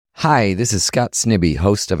Hi, this is Scott Snibbe,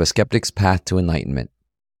 host of A Skeptic's Path to Enlightenment.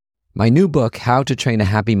 My new book, How to Train a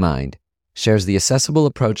Happy Mind, shares the accessible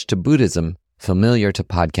approach to Buddhism familiar to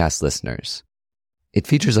podcast listeners. It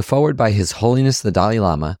features a foreword by His Holiness the Dalai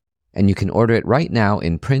Lama, and you can order it right now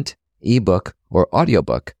in print, ebook, or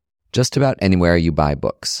audiobook, just about anywhere you buy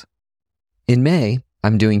books. In May,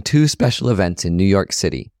 I'm doing 2 special events in New York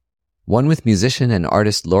City, one with musician and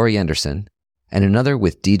artist Laurie Anderson, and another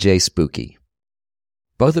with DJ Spooky.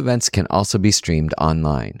 Both events can also be streamed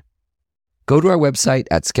online. Go to our website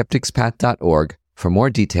at skepticspath.org for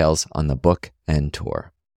more details on the book and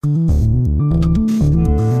tour.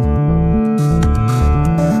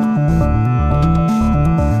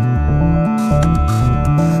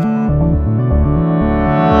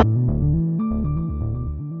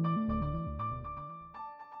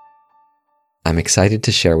 I'm excited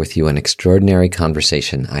to share with you an extraordinary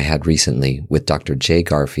conversation I had recently with Dr. J.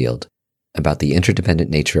 Garfield about the interdependent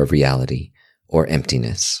nature of reality, or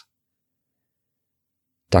emptiness.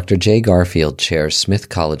 Dr. J. Garfield chairs Smith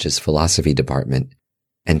College's philosophy department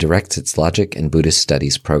and directs its logic and Buddhist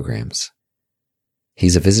studies programs.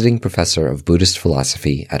 He's a visiting professor of Buddhist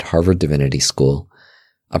philosophy at Harvard Divinity School,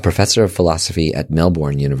 a professor of philosophy at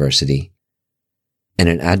Melbourne University, and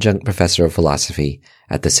an adjunct professor of philosophy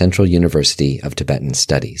at the Central University of Tibetan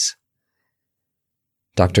Studies.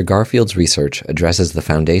 Dr. Garfield's research addresses the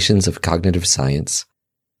foundations of cognitive science,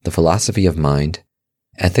 the philosophy of mind,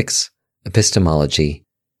 ethics, epistemology,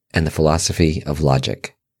 and the philosophy of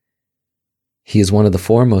logic. He is one of the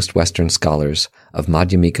foremost Western scholars of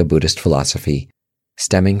Madhyamika Buddhist philosophy,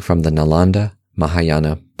 stemming from the Nalanda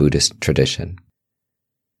Mahayana Buddhist tradition.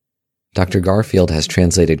 Dr. Garfield has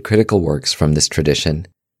translated critical works from this tradition,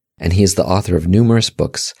 and he is the author of numerous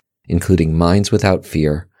books, including Minds Without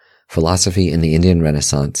Fear, Philosophy in the Indian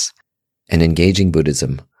Renaissance, and Engaging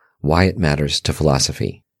Buddhism, Why It Matters to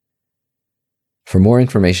Philosophy. For more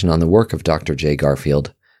information on the work of Dr. J.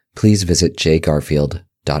 Garfield, please visit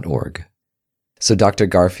jgarfield.org. So Dr.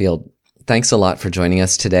 Garfield, thanks a lot for joining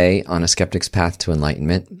us today on A Skeptic's Path to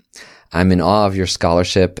Enlightenment. I'm in awe of your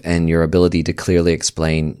scholarship and your ability to clearly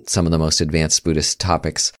explain some of the most advanced Buddhist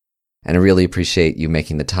topics, and I really appreciate you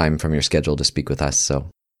making the time from your schedule to speak with us, so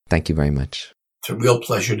thank you very much. It's a real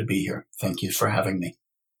pleasure to be here. Thank you for having me.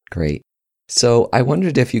 Great. So I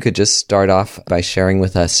wondered if you could just start off by sharing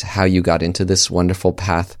with us how you got into this wonderful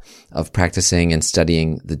path of practicing and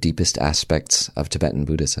studying the deepest aspects of Tibetan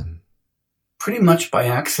Buddhism. Pretty much by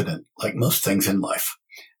accident, like most things in life.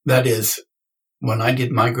 That is, when I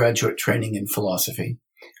did my graduate training in philosophy,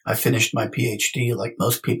 I finished my PhD like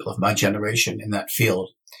most people of my generation in that field,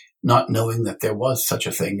 not knowing that there was such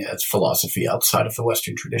a thing as philosophy outside of the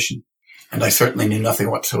Western tradition. And I certainly knew nothing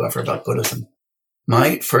whatsoever about Buddhism.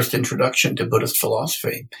 My first introduction to Buddhist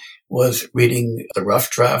philosophy was reading the rough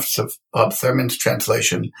drafts of Bob Thurman's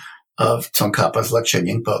translation of Tsongkhapa's Lecture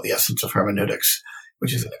Nyingpo, The Essence of Hermeneutics,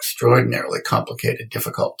 which is an extraordinarily complicated,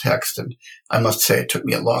 difficult text. And I must say it took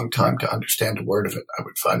me a long time to understand a word of it. I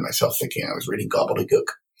would find myself thinking I was reading gobbledygook.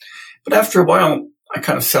 But after a while, I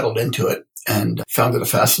kind of settled into it and found it a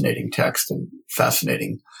fascinating text and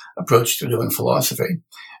fascinating approach to doing philosophy.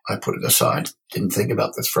 I put it aside, didn't think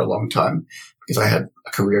about this for a long time because I had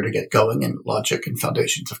a career to get going in logic and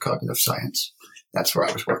foundations of cognitive science. That's where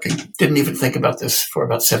I was working. Didn't even think about this for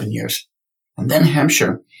about 7 years. And then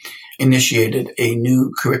Hampshire initiated a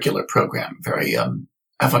new curricular program, very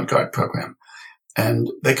avant-garde program. And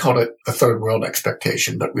they called it the third world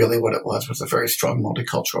expectation, but really what it was a very strong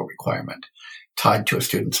multicultural requirement tied to a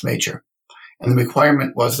student's major. And the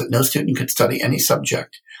requirement was that no student could study any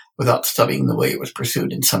subject without studying the way it was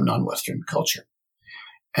pursued in some non-Western culture.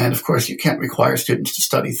 And of course, you can't require students to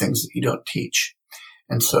study things that you don't teach.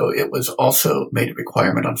 And so it was also made a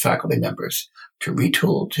requirement on faculty members to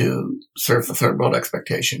retool to serve the third world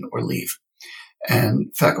expectation or leave.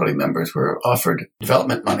 And faculty members were offered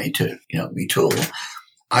development money to, retool.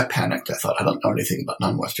 I panicked. I thought, I don't know anything about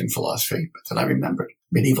non-Western philosophy. But then I remembered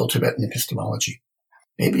medieval Tibetan epistemology.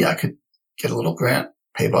 Maybe I could get a little grant,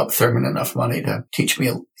 pay Bob Thurman enough money to teach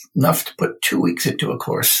me enough to put 2 weeks into a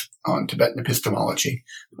course on Tibetan epistemology,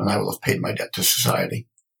 and I will have paid my debt to society.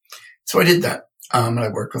 So I did that. And I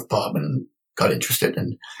worked with Bob and got interested,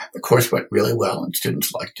 and the course went really well, and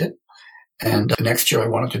students liked it. And the next year I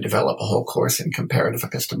wanted to develop a whole course in comparative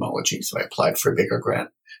epistemology, so I applied for a bigger grant,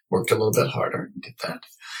 worked a little bit harder, and did that.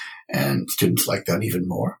 And students liked that even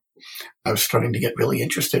more. I was starting to get really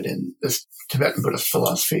interested in this Tibetan Buddhist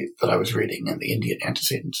philosophy that I was reading and the Indian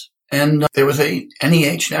antecedents. And there was a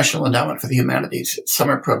NEH, National Endowment for the Humanities,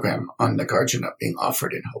 summer program on Nagarjuna being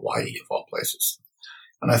offered in Hawaii, of all places.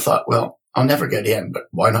 And I thought, well, I'll never get in, but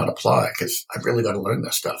why not apply? Because I've really got to learn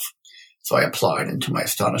this stuff. So I applied, and to my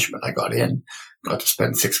astonishment, I got in, got to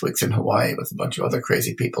spend 6 weeks in Hawaii with a bunch of other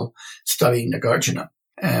crazy people studying Nagarjuna.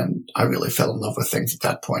 And I really fell in love with things at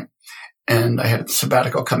that point. And I had a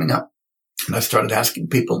sabbatical coming up, and I started asking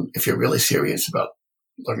people, if you're really serious about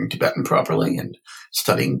learning Tibetan properly and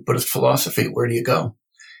studying Buddhist philosophy, where do you go?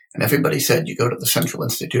 And everybody said, you go to the Central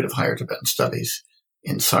Institute of Higher Tibetan Studies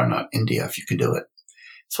in Sarnath, India, if you can do it.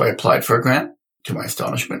 So I applied for a grant. To my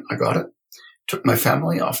astonishment, I got it. Took my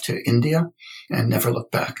family off to India and never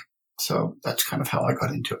looked back. So that's kind of how I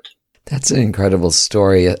got into it. That's an incredible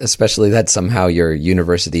story, especially that somehow your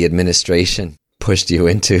university administration pushed you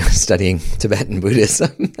into studying Tibetan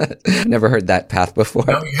Buddhism. Never heard that path before.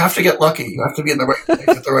 No, you have to get lucky. You have to be in the right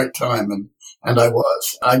place at the right time. And I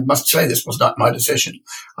was. I must say this was not my decision.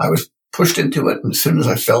 I was pushed into it, and as soon as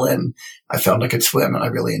I fell in, I found I could swim, and I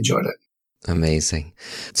really enjoyed it. Amazing.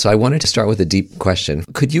 So I wanted to start with a deep question.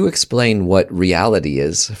 Could you explain what reality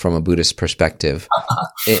is from a Buddhist perspective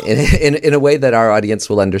in a way that our audience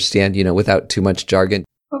will understand, without too much jargon?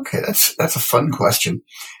 Okay, that's a fun question.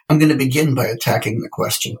 I'm going to begin by attacking the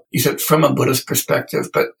question. You said from a Buddhist perspective,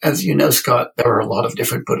 but as you know, Scott, there are a lot of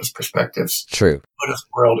different Buddhist perspectives. True. The Buddhist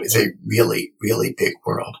world is a really, really big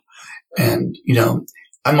world. And,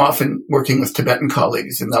 I'm often working with Tibetan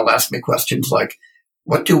colleagues, and they'll ask me questions like,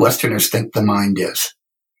 what do Westerners think the mind is?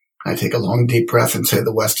 I take a long, deep breath and say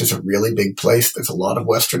the West is a really big place. There's a lot of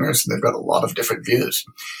Westerners, and they've got a lot of different views.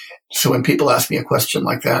 So when people ask me a question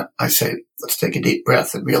like that, I say, let's take a deep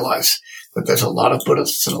breath and realize that there's a lot of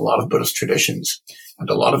Buddhists and a lot of Buddhist traditions and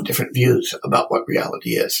a lot of different views about what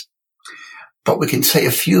reality is. But we can say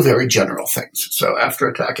a few very general things. So after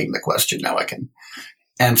attacking the question, now I can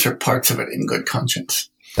answer parts of it in good conscience.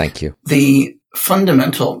 Thank you. The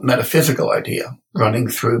fundamental metaphysical idea running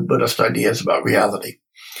through Buddhist ideas about reality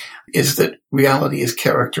is that reality is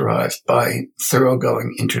characterized by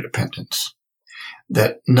thoroughgoing interdependence,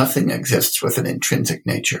 that nothing exists with an intrinsic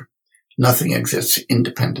nature. Nothing exists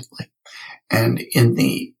independently. And in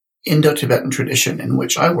the Indo-Tibetan tradition in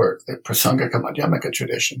which I work, the Prasangika Madhyamaka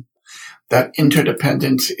tradition, that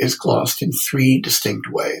interdependence is glossed in 3 distinct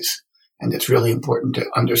ways. And it's really important to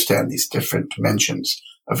understand these different dimensions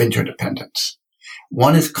of interdependence.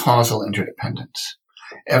 One is causal interdependence.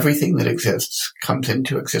 Everything that exists comes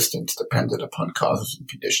into existence dependent upon causes and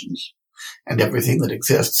conditions. And everything that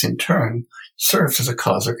exists, in turn, serves as a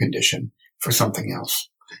cause or condition for something else.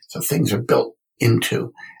 So things are built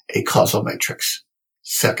into a causal matrix.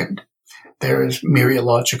 Second, there is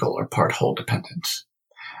mereological or part-whole dependence.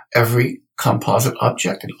 Every composite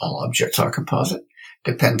object, and all objects are composite,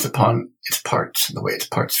 depends upon its parts and the way its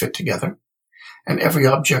parts fit together. And every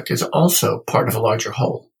object is also part of a larger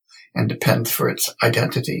whole and depends for its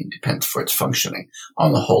identity, depends for its functioning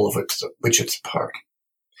on the whole of which it's a part.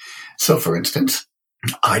 So, for instance,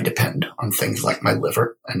 I depend on things like my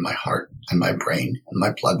liver and my heart and my brain and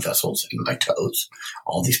my blood vessels and my toes,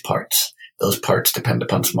 all these parts. Those parts depend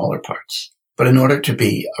upon smaller parts. But in order to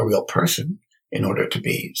be a real person, in order to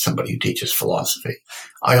be somebody who teaches philosophy,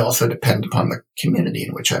 I also depend upon the community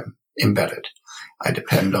in which I'm embedded. I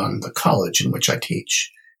depend on the college in which I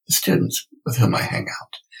teach, the students with whom I hang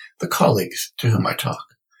out, the colleagues to whom I talk.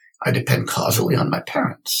 I depend causally on my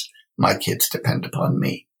parents. My kids depend upon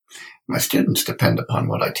me. My students depend upon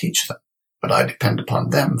what I teach them, but I depend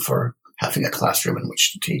upon them for having a classroom in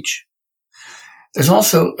which to teach. There's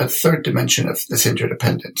also a third dimension of this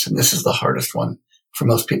interdependence, and this is the hardest one for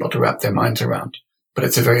most people to wrap their minds around, but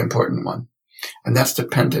it's a very important one, and that's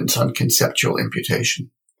dependence on conceptual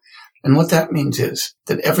imputation. And what that means is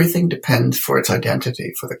that everything depends for its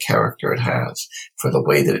identity, for the character it has, for the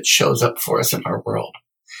way that it shows up for us in our world,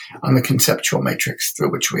 on the conceptual matrix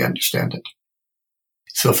through which we understand it.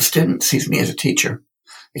 So if a student sees me as a teacher,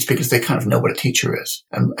 it's because they kind of know what a teacher is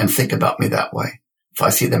and think about me that way. If I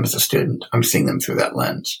see them as a student, I'm seeing them through that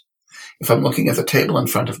lens. If I'm looking at the table in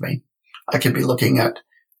front of me, I could be looking at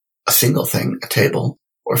a single thing, a table,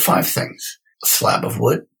 or 5 things, a slab of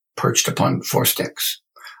wood perched upon 4 sticks,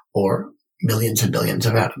 or millions and millions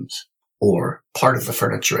of atoms, or part of the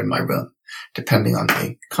furniture in my room, depending on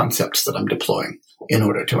the concepts that I'm deploying in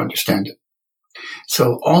order to understand it.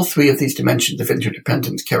 So all 3 of these dimensions of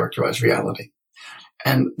interdependence characterize reality.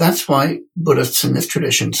 And that's why Buddhists in this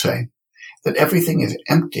tradition say that everything is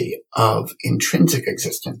empty of intrinsic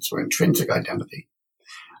existence or intrinsic identity,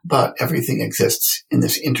 but everything exists in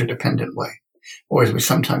this interdependent way, or as we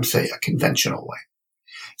sometimes say, a conventional way.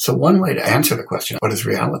 So one way to answer the question, what is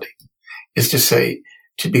reality, is to say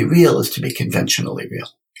to be real is to be conventionally real.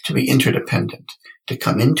 to be interdependent, to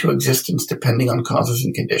come into existence depending on causes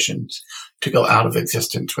and conditions, to go out of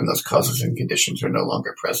existence when those causes and conditions are no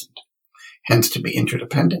longer present. Hence, to be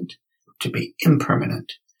interdependent, to be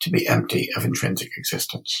impermanent, to be empty of intrinsic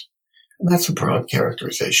existence. And that's a broad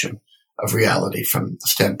characterization of reality from the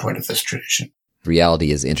standpoint of this tradition.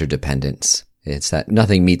 Reality is interdependence. It's that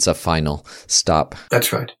nothing meets a final stop.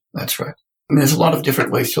 That's right. That's right. I mean, there's a lot of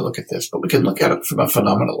different ways to look at this, but we can look at it from a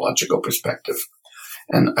phenomenological perspective.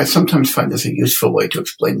 And I sometimes find this a useful way to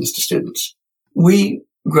explain this to students. We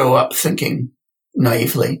grow up thinking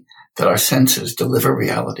naively that our senses deliver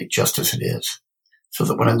reality just as it is. So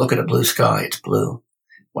that when I look at a blue sky, it's blue.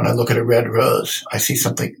 When I look at a red rose, I see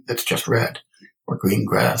something that's just red. Or green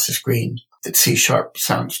grass is green. That C-sharp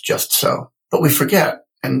sounds just so. But we forget,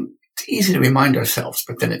 and it's easy to remind ourselves,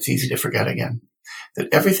 but then it's easy to forget again,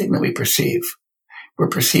 that everything that we perceive, we're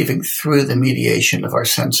perceiving through the mediation of our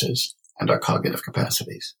senses and our cognitive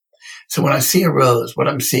capacities. So when I see a rose, what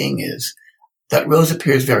I'm seeing is that rose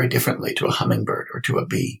appears very differently to a hummingbird or to a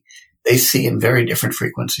bee. They see in very different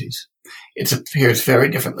frequencies. It appears very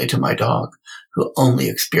differently to my dog, who only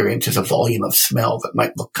experiences a volume of smell that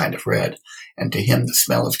might look kind of red, and to him the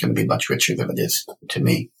smell is going to be much richer than it is to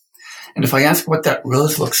me. And if I ask what that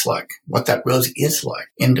rose looks like, what that rose is like,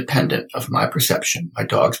 independent of my perception, my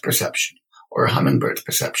dog's perception, or a hummingbird's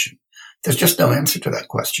perception, there's just no answer to that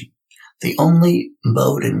question. The only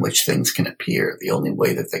mode in which things can appear, the only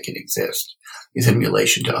way that they can exist, is in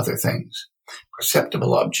relation to other things.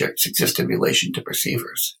 Perceptible objects exist in relation to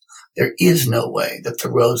perceivers. There is no way that the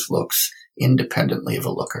rose looks independently of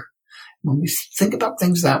a looker. When we think about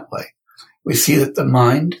things that way, we see that the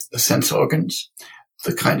mind, the sense organs,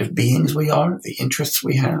 the kind of beings we are, the interests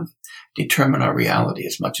we have, determine our reality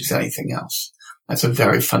as much as anything else. That's a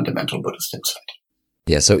very fundamental Buddhist insight.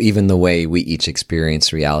 Yeah, so even the way we each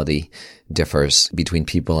experience reality differs between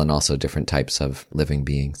people and also different types of living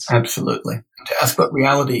beings. Absolutely. To ask what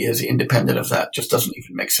reality is independent of that just doesn't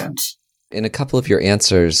even make sense. In a couple of your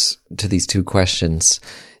answers to these two questions,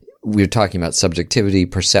 we're talking about subjectivity,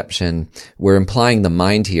 perception. We're implying the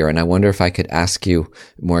mind here, and I wonder if I could ask you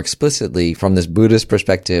more explicitly, from this Buddhist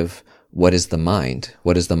perspective, what is the mind?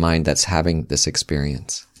 What is the mind that's having this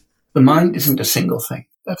experience? The mind isn't a single thing.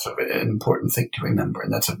 That's an important thing to remember,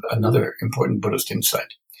 and that's another important Buddhist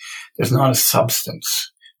insight. There's not a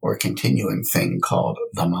substance or a continuing thing called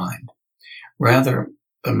the mind. Rather,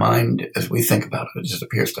 the mind, as we think about it, as it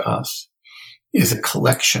appears to us, is a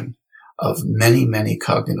collection of many, many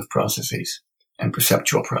cognitive processes and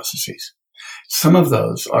perceptual processes. Some of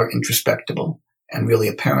those are introspectable and really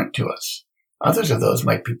apparent to us. Others of those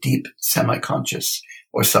might be deep, semi-conscious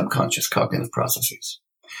or subconscious cognitive processes.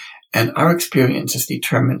 And our experience is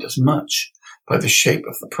determined as much by the shape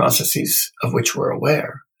of the processes of which we're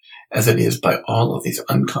aware as it is by all of these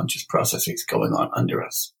unconscious processes going on under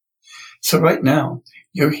us. So right now,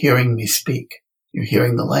 you're hearing me speak. You're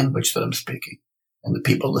hearing the language that I'm speaking. And the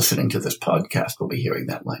people listening to this podcast will be hearing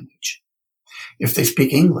that language. If they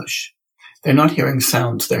speak English, they're not hearing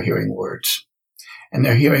sounds, they're hearing words. And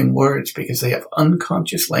they're hearing words because they have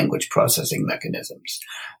unconscious language processing mechanisms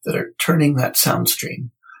that are turning that sound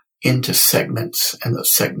stream into segments, and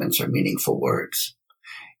those segments are meaningful words.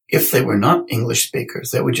 If they were not English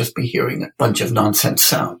speakers, they would just be hearing a bunch of nonsense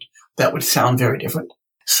sound. That would sound very different.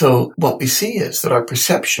 So what we see is that our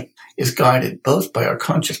perception is guided both by our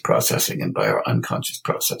conscious processing and by our unconscious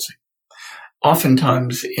processing.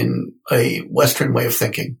 Oftentimes in a Western way of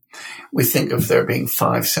thinking, we think of there being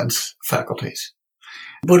 5 sense faculties.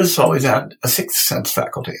 Buddhists always add a 6th sense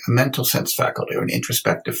faculty, a mental sense faculty, or an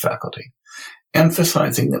introspective faculty,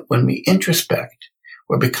 emphasizing that when we introspect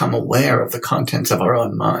or become aware of the contents of our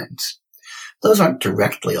own minds, those aren't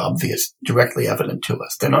directly obvious, directly evident to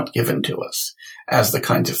us. They're not given to us as the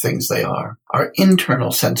kinds of things they are. Our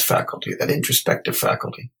internal sense faculty, that introspective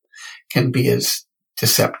faculty, can be as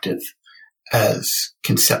deceptive, as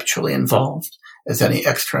conceptually involved as any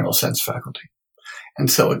external sense faculty. And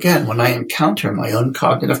so again, when I encounter my own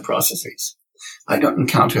cognitive processes, I don't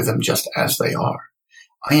encounter them just as they are.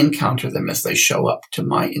 I encounter them as they show up to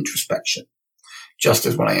my introspection. Just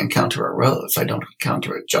as when I encounter a rose, I don't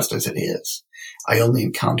encounter it just as it is. I only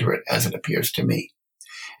encounter it as it appears to me.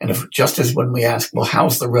 And if just as when we ask, well,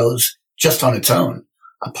 how's the rose just on its own,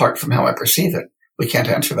 apart from how I perceive it, we can't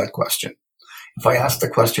answer that question. If I ask the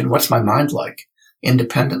question, what's my mind like,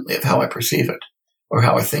 independently of how I perceive it or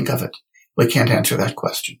how I think of it, we can't answer that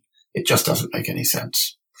question. It just doesn't make any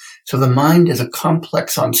sense. So the mind is a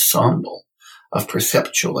complex ensemble of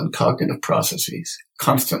perceptual and cognitive processes,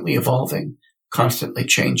 constantly evolving, constantly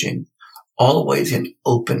changing, always in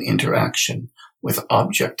open interaction with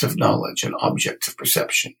objects of knowledge and objects of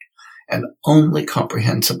perception, and only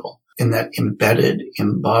comprehensible in that embedded,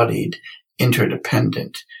 embodied,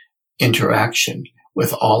 interdependent interaction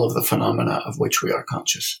with all of the phenomena of which we are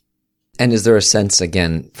conscious. And is there a sense,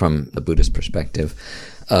 again, from the Buddhist perspective,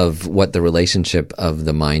 of what the relationship of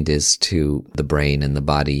the mind is to the brain and the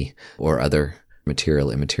body or other material,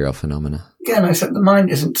 immaterial phenomena? Again, I said the mind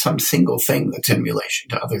isn't some single thing that's in relation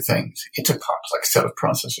to other things. It's a complex set of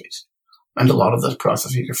processes. And a lot of those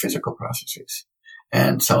processes are physical processes.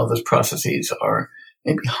 And some of those processes are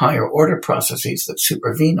maybe higher order processes that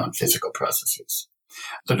supervene on physical processes,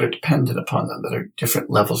 that are dependent upon them, that are different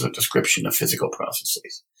levels of description of physical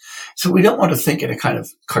processes. So we don't want to think in a kind of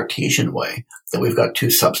Cartesian way that we've got two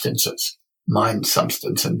substances, mind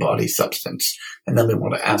substance and body substance, and then we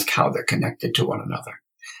want to ask how they're connected to one another.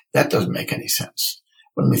 That doesn't make any sense.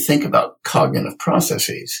 When we think about cognitive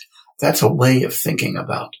processes, that's a way of thinking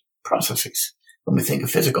about processes. When we think of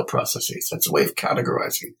physical processes, that's a way of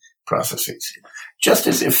categorizing processes. Just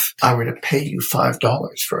as if I were to pay you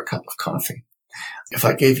 $5 for a cup of coffee. If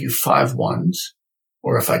I gave you 5 ones,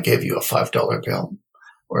 or if I gave you a $5 bill,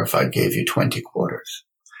 or if I gave you 20 quarters,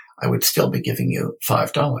 I would still be giving you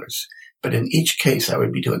 $5. But in each case, I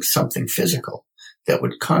would be doing something physical that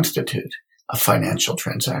would constitute a financial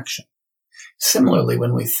transaction. Similarly,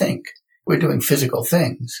 when we think, we're doing physical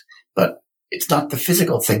things, but it's not the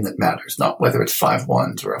physical thing that matters, not whether it's 5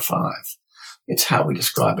 ones or a 5. It's how we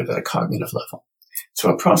describe it at a cognitive level. So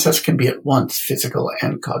a process can be at once physical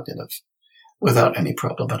and cognitive without any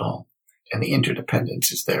problem at all. And the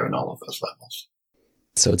interdependence is there in all of those levels.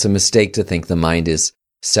 So it's a mistake to think the mind is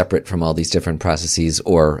separate from all these different processes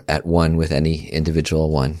or at one with any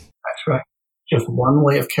individual one. That's right. Just one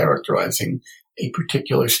way of characterizing a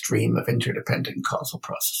particular stream of interdependent causal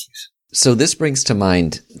processes. So this brings to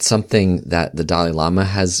mind something that the Dalai Lama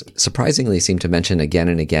has surprisingly seemed to mention again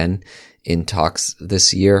and again in talks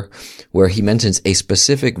this year, where he mentions a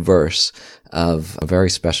specific verse of a very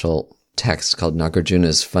special text called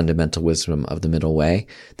Nagarjuna's Fundamental Wisdom of the Middle Way,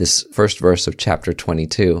 this first verse of chapter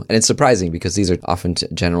 22. And it's surprising because these are often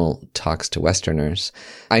general talks to Westerners.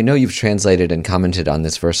 I know you've translated and commented on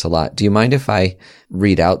this verse a lot. Do you mind if I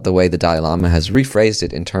read out the way the Dalai Lama has rephrased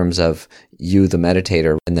it in terms of you, the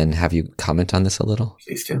meditator, and then have you comment on this a little?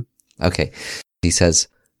 Please do. Okay. He says,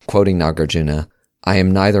 quoting Nagarjuna, "I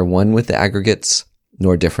am neither one with the aggregates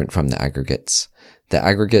nor different from the aggregates. The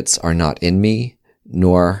aggregates are not in me,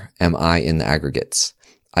 nor am I in the aggregates.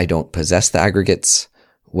 I don't possess the aggregates.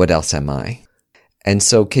 What else am I?" And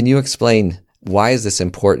so can you explain why is this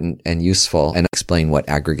important and useful, and explain what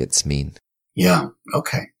aggregates mean? Yeah,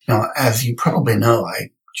 okay. Now, as you probably know,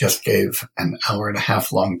 I just gave an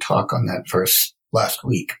 1.5 hour long talk on that verse last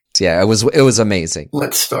week. Yeah, it was amazing.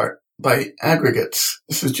 Let's start. By aggregates,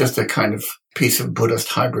 this is just a kind of piece of Buddhist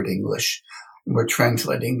hybrid English. We're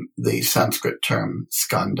translating the Sanskrit term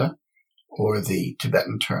skanda, or the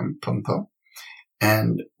Tibetan term pungpo.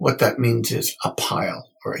 And what that means is a pile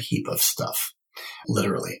or a heap of stuff.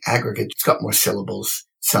 Literally, aggregate. It's got more syllables,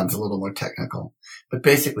 sounds a little more technical. But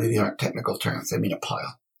basically, they aren't technical terms. They mean a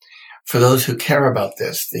pile. For those who care about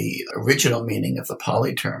this, the original meaning of the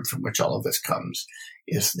Pali term from which all of this comes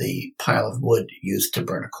is the pile of wood used to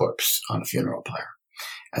burn a corpse on a funeral pyre.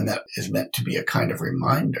 And that is meant to be a kind of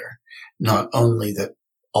reminder, not only that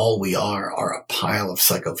all we are a pile of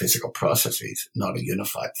psychophysical processes, not a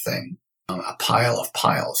unified thing. A pile of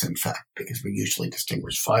piles, in fact, because we usually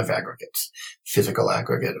distinguish 5 aggregates. Physical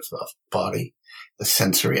aggregate of the body, the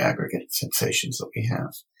sensory aggregate, sensations that we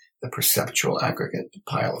have, the perceptual aggregate, the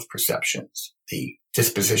pile of perceptions, the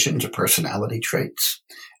dispositions or personality traits,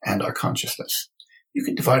 and our consciousness. You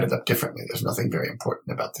can divide it up differently. There's nothing very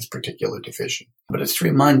important about this particular division. But it's to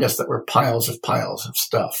remind us that we're piles of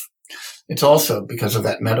stuff. It's also, because of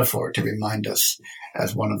that metaphor, to remind us,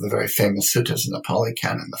 as one of the very famous suttas in the Pali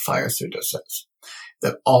Canon, the Fire Sutta, says,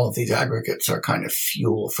 that all of these aggregates are kind of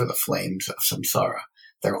fuel for the flames of samsara.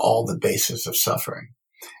 They're all the basis of suffering.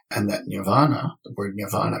 And that nirvana, the word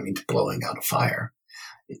nirvana means blowing out a fire.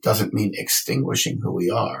 It doesn't mean extinguishing who we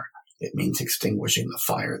are. It means extinguishing the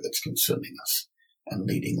fire that's consuming us and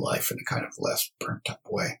leading life in a kind of less burnt up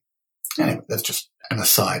way. Anyway, that's just an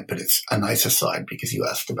aside, but it's a nice aside because you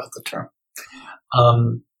asked about the term.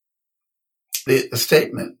 The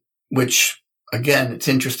statement, which, again, it's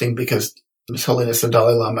interesting because His Holiness the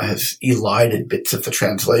Dalai Lama has elided bits of the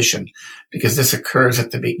translation because this occurs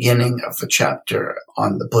at the beginning of the chapter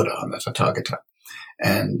on the Buddha, on the Tathagata.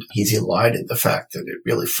 And he's elided the fact that it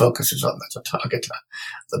really focuses on the Tathagata,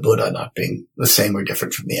 the Buddha not being the same or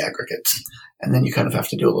different from the aggregates. And then you kind of have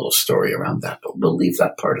to do a little story around that, but we'll leave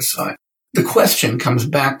that part aside. The question comes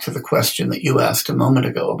back to the question that you asked a moment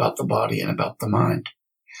ago about the body and about the mind,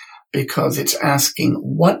 because it's asking,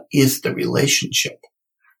 what is the relationship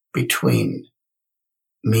between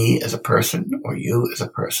me as a person or you as a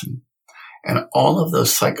person and all of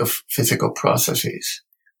those psychophysical processes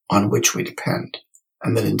on which we depend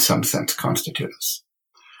and that in some sense constitute us.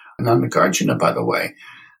 Now, Nagarjuna, by the way,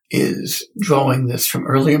 is drawing this from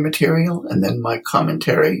earlier material, and then my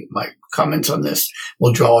comments on this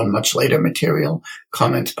will draw on much later material,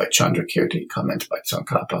 comments by Chandrakirti, comments by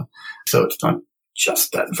Tsongkhapa. So it's not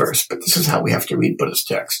just that verse, but this is how we have to read Buddhist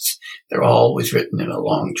texts. They're always written in a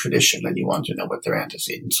long tradition, and you want to know what their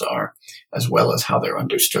antecedents are, as well as how they're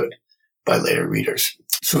understood by later readers.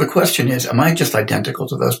 So the question is, am I just identical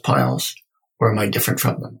to those piles, or am I different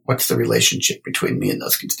from them? What's the relationship between me and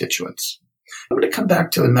those constituents? I'm going to come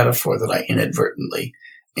back to a metaphor that I inadvertently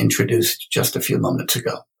introduced just a few moments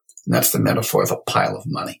ago, and that's the metaphor of a pile of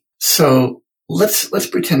money. So let's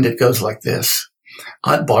pretend it goes like this.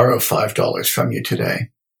 I borrow $5 from you today,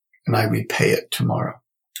 and I repay it tomorrow.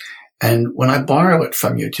 And when I borrow it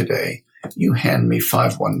from you today, you hand me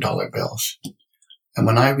 5 $1 bills. And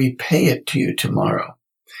when I repay it to you tomorrow,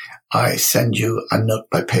 I send you a note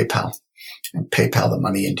by PayPal and PayPal the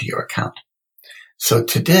money into your account. So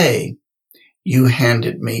today, you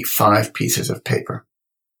handed me 5 pieces of paper.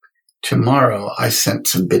 Tomorrow, I sent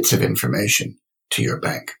some bits of information to your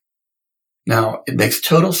bank. Now, it makes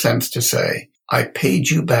total sense to say, I paid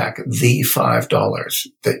you back the $5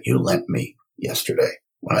 that you lent me yesterday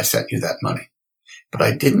when I sent you that money. But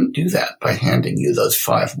I didn't do that by handing you those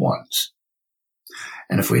 5 ones.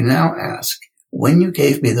 And if we now ask, when you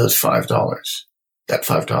gave me those $5, that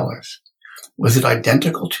 $5, was it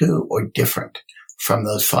identical to or different from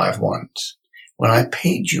those 5 ones? When I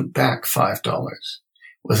paid you back $5,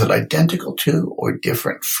 was it identical to or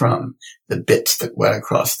different from the bits that went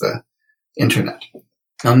across the internet?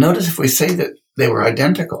 Now notice if we say that they were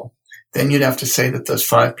identical, then you'd have to say that those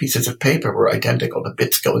 5 pieces of paper were identical to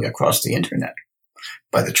bits going across the internet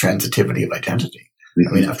by the transitivity of identity.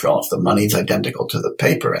 I mean, after all, if the money is identical to the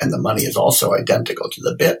paper and the money is also identical to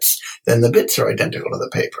the bits, then the bits are identical to the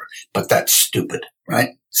paper. But that's stupid,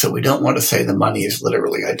 right? So we don't want to say the money is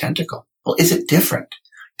literally identical. Well, is it different?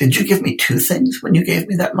 Did you give me 2 things when you gave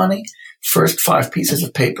me that money? First 5 pieces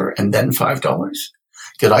of paper and then $5?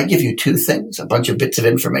 Did I give you 2 things, a bunch of bits of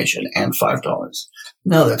information and $5?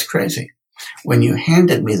 No, that's crazy. When you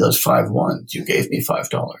handed me those 5 ones, you gave me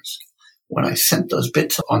 $5. When I sent those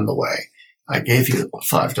bits on the way, I gave you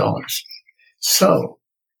 $5. So,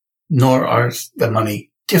 nor are the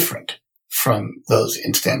money different from those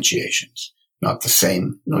instantiations. Not the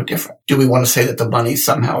same, nor different. Do we want to say that the money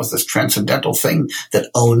somehow is this transcendental thing that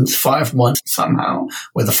owns 5 ones somehow,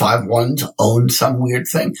 where the 5 ones own some weird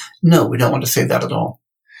thing? No, we don't want to say that at all.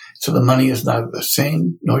 So the money is neither the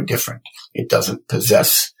same nor different. It doesn't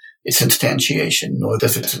possess its instantiation, nor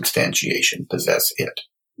does its instantiation possess it.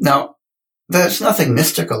 Now, there's nothing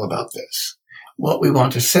mystical about this. What we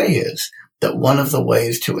want to say is that one of the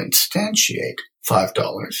ways to instantiate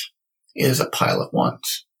 $5 is a pile of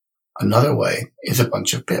ones. Another way is a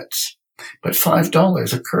bunch of bits. But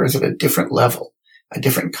 $5 occurs at a different level, a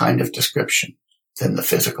different kind of description than the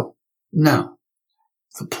physical. Now,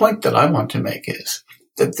 the point that I want to make is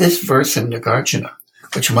that this verse in Nagarjuna,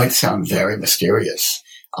 which might sound very mysterious,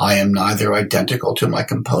 I am neither identical to my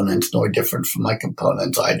components nor different from my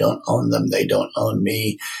components. I don't own them. They don't own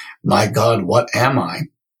me. My God, what am I?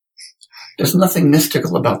 There's nothing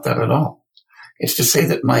mystical about that at all. It's to say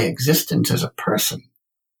that my existence as a person,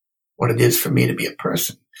 what it is for me to be a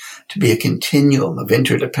person, to be a continuum of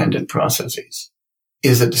interdependent processes,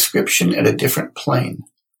 is a description at a different plane,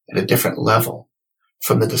 at a different level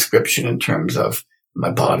from the description in terms of my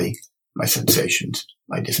body, my sensations,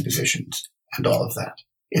 my dispositions, and all of that.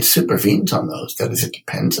 It supervenes on those, that is, it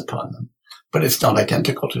depends upon them, but it's not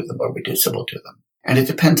identical to them or reducible to them. And it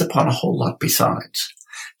depends upon a whole lot besides.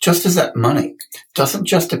 Just as that money doesn't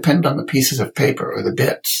just depend on the pieces of paper or the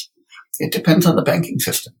bits. It depends on the banking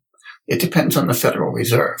system. It depends on the Federal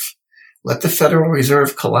Reserve. Let the Federal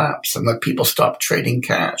Reserve collapse and let people stop trading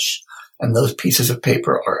cash, and those pieces of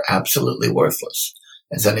paper are absolutely worthless,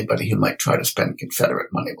 as anybody who might try to spend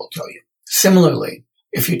Confederate money will tell you. Similarly,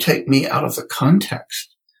 if you take me out of the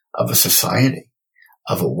context of a society,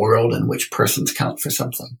 of a world in which persons count for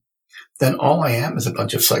something, then all I am is a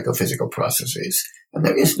bunch of psychophysical processes, and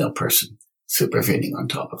there is no person supervening on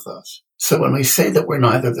top of those. So when we say that we're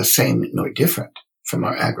neither the same nor different from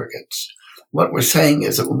our aggregates, what we're saying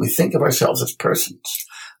is that when we think of ourselves as persons,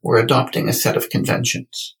 we're adopting a set of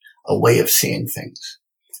conventions, a way of seeing things.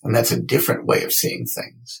 And that's a different way of seeing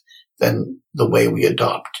things than the way we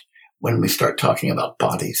adopt when we start talking about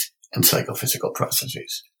bodies and psychophysical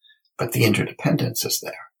processes. But the interdependence is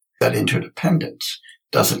there. That interdependence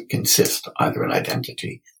doesn't consist either in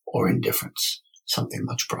identity or in difference, something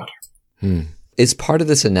much broader. Is part of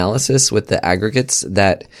this analysis with the aggregates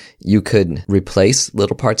that you could replace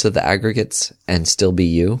little parts of the aggregates and still be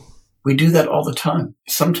you? We do that all the time.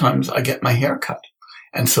 Sometimes I get my hair cut,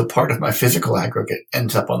 and so part of my physical aggregate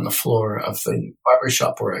ends up on the floor of the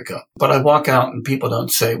barbershop where I go. But I walk out and people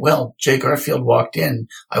don't say, well, Jay Garfield walked in.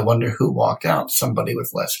 I wonder who walked out, somebody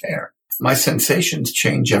with less hair. My sensations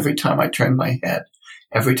change every time I turn my head,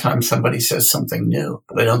 every time somebody says something new.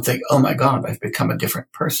 But I don't think, oh my God, I've become a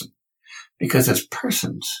different person. Because as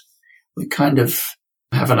persons, we kind of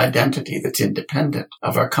have an identity that's independent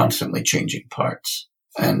of our constantly changing parts.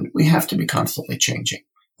 And we have to be constantly changing.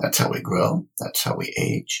 That's how we grow. That's how we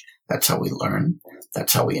age. That's how we learn.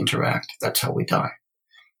 That's how we interact. That's how we die.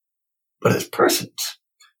 But as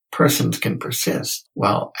persons can persist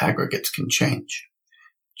while aggregates can change.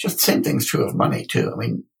 Just the same thing's true of money too. I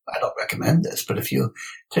mean, I don't recommend this, but if you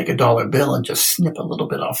take a dollar bill and just snip a little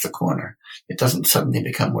bit off the corner, it doesn't suddenly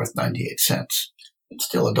become worth 98 cents. It's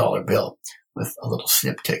still a dollar bill with a little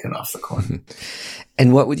snip taken off the corner.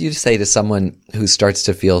 And what would you say to someone who starts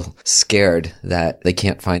to feel scared that they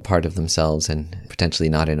can't find part of themselves and potentially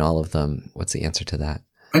not in all of them? What's the answer to that?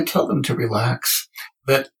 I tell them to relax.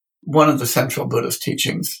 That one of the central Buddhist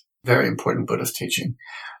teachings, very important Buddhist teaching,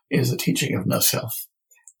 is the teaching of no self.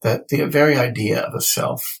 That the very idea of a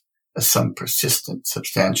self as some persistent,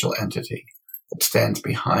 substantial entity that stands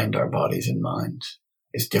behind our bodies and minds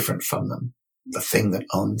is different from them, the thing that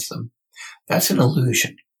owns them. That's an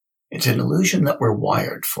illusion. It's an illusion that we're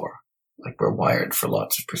wired for, like we're wired for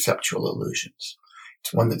lots of perceptual illusions.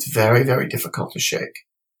 It's one that's very, very difficult to shake,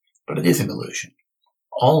 but it is an illusion.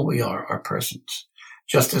 All we are persons,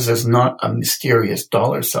 just as there's not a mysterious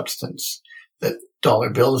dollar substance that dollar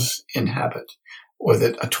bills inhabit, or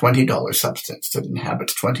that a $20 substance that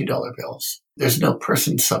inhabits $20 bills. There's no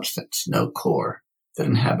person substance, no core that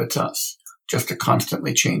inhabits us, just a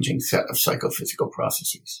constantly changing set of psychophysical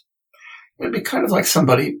processes. It would be kind of like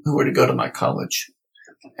somebody who were to go to my college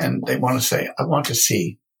and they want to say, I want to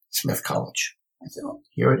see Smith College. I say, oh,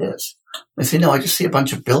 here it is. They say, no, I just see a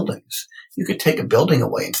bunch of buildings. You could take a building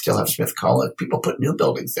away and still have Smith College. People put new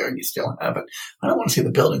buildings there and you still have it. I don't want to see the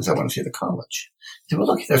buildings. I want to see the college. I say, well,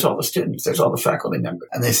 look, there's all the students. There's all the faculty members.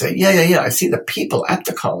 And they say, yeah. I see the people at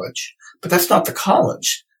the college, but that's not the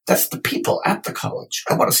college. That's the people at the college.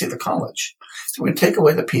 I want to see the college. So we're going to take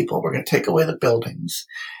away the people. We're going to take away the buildings.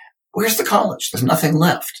 Where's the college? There's nothing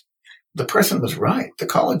left. The person was right. The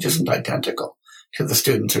college isn't identical to the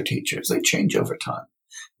students or teachers. They change over time.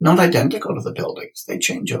 Not identical to the buildings. They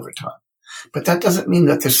change over time. But that doesn't mean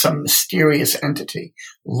that there's some mysterious entity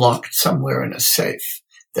locked somewhere in a safe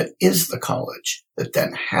that is the college that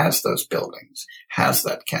then has those buildings, has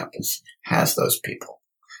that campus, has those people.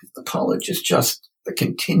 The college is just the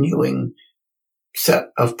continuing set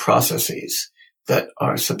of processes that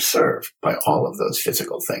are subserved by all of those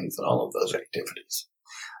physical things and all of those activities.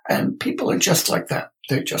 And people are just like that.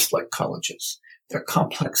 They're just like colleges. They're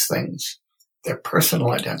complex things. Their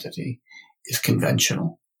personal identity is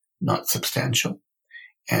conventional, not substantial,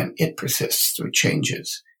 and it persists through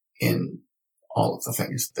changes in all of the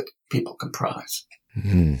things that people comprise.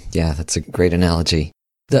 Yeah, that's a great analogy.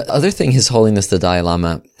 The other thing His Holiness the Dalai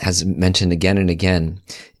Lama has mentioned again and again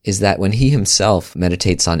is that when he himself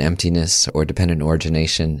meditates on emptiness or dependent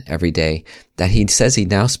origination every day, that he says he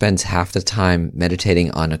now spends half the time meditating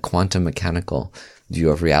on a quantum mechanical view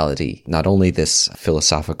of reality, not only this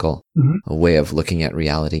philosophical way of looking at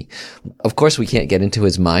reality. Of course, we can't get into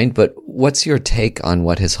his mind, but what's your take on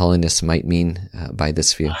what His Holiness might mean by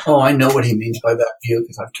this view? Oh, I know what he means by that view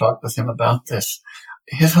because I've talked with him about this.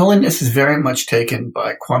 His Holiness is very much taken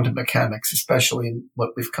by quantum mechanics, especially in what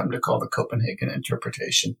we've come to call the Copenhagen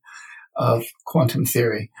interpretation of quantum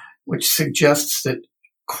theory, which suggests that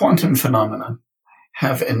quantum phenomena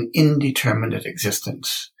have an indeterminate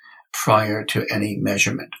existence prior to any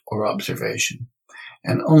measurement or observation.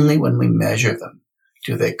 And only when we measure them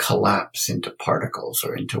do they collapse into particles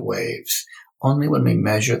or into waves. Only when we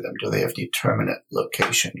measure them do they have determinate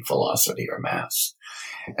location, velocity, or mass.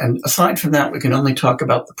 And aside from that, we can only talk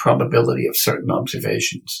about the probability of certain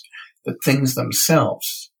observations, that things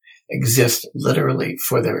themselves exist literally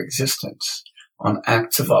for their existence on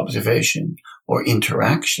acts of observation or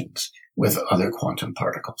interactions with other quantum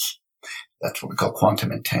particles. That's what we call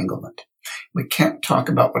quantum entanglement. We can't talk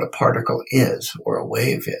about what a particle is or a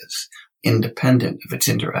wave is independent of its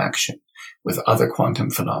interaction with other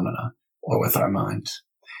quantum phenomena or with our minds.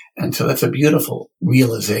 And so that's a beautiful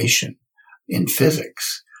realization in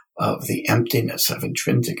physics of the emptiness of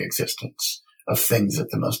intrinsic existence of things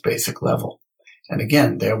at the most basic level. And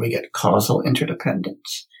again, there we get causal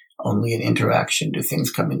interdependence. Only in interaction do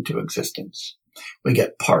things come into existence. We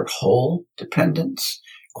get part-whole dependence.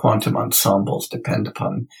 Quantum ensembles depend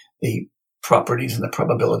upon the properties and the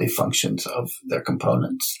probability functions of their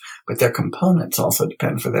components, but their components also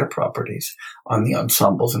depend for their properties on the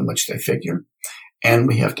ensembles in which they figure. And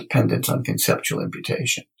we have dependence on conceptual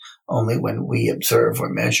imputation. Only when we observe or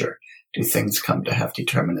measure do things come to have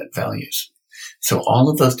determinate values. So all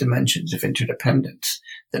of those dimensions of interdependence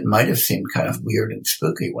that might have seemed kind of weird and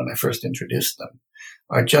spooky when I first introduced them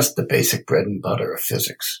are just the basic bread and butter of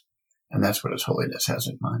physics. And that's what His Holiness has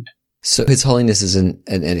in mind. So His Holiness is an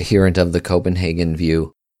adherent of the Copenhagen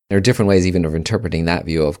view. There are different ways even of interpreting that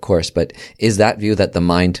view, of course, but is that view that the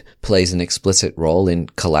mind plays an explicit role in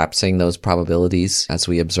collapsing those probabilities as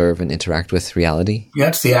we observe and interact with reality? Yeah,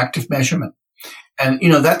 it's the active measurement. And,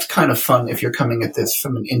 that's kind of fun if you're coming at this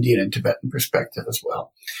from an Indian and Tibetan perspective as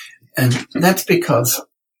well. And that's because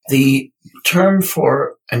the term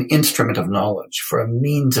for an instrument of knowledge, for a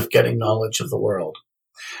means of getting knowledge of the world,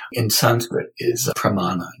 in Sanskrit is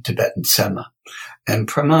pramana, in Tibetan sema. And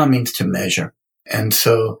prama means to measure. And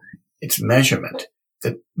so it's measurement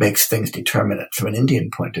that makes things determinate from an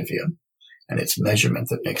Indian point of view. And it's measurement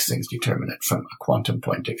that makes things determinate from a quantum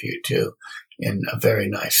point of view, too, in a very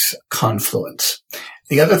nice confluence.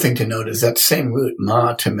 The other thing to note is that same root,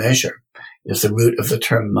 ma, to measure, is the root of the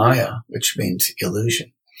term maya, which means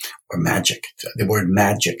illusion or magic. The word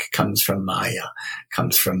magic comes from maya,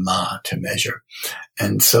 comes from ma, to measure.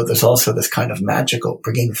 And so there's also this kind of magical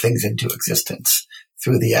bringing things into existence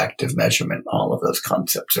through the act of measurement. All of those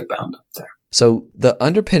concepts are bound up there. So the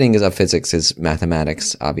underpinnings of physics is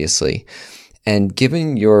mathematics, obviously. And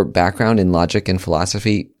given your background in logic and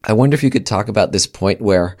philosophy, I wonder if you could talk about this point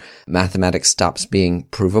where mathematics stops being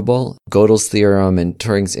provable. Gödel's theorem and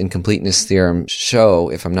Turing's incompleteness theorem show,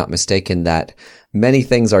 if I'm not mistaken, that many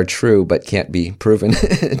things are true but can't be proven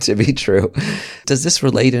to be true. Does this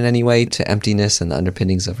relate in any way to emptiness and the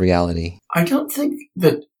underpinnings of reality? I don't think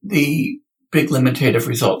that the big limitative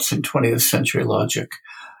results in 20th century logic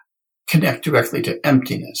connect directly to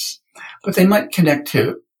emptiness, but they might connect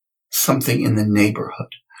to something in the neighborhood,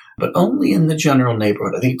 but only in the general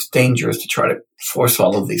neighborhood. I think it's dangerous to try to force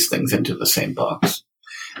all of these things into the same box.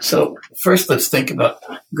 So first, let's think about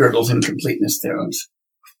Gödel's incompleteness theorems.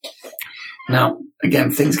 Now,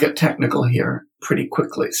 again, things get technical here pretty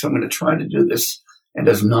quickly, so I'm going to try to do this in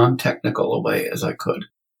as non-technical a way as I could.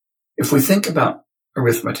 If we think about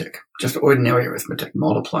arithmetic, just ordinary arithmetic,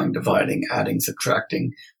 multiplying, dividing, adding,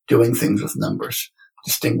 subtracting, doing things with numbers,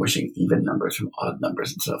 distinguishing even numbers from odd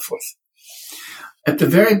numbers and so forth. At the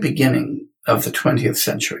very beginning of the 20th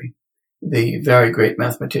century, the very great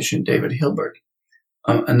mathematician David Hilbert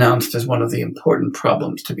announced as one of the important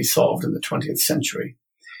problems to be solved in the 20th century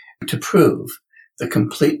to prove the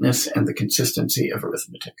completeness and the consistency of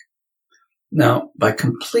arithmetic. Now, by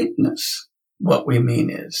completeness, what we mean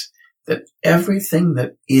is that everything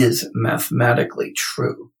that is mathematically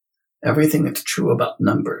true, everything that's true about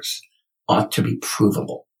numbers, ought to be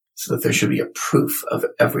provable, so that there should be a proof of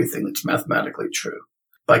everything that's mathematically true.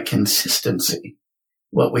 By consistency,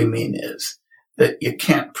 what we mean is that you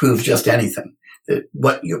can't prove just anything, that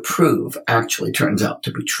what you prove actually turns out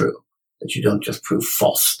to be true, that you don't just prove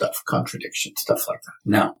false stuff, contradiction, stuff like that.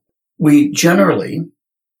 Now, we generally,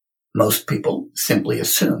 most people, simply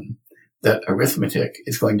assume that arithmetic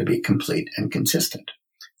is going to be complete and consistent,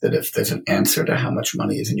 that if there's an answer to how much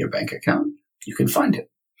money is in your bank account, you can find it.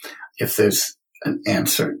 If there's an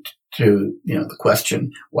answer to, the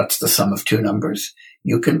question, what's the sum of two numbers?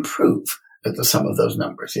 You can prove that the sum of those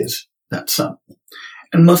numbers is that sum.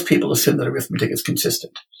 And most people assume that arithmetic is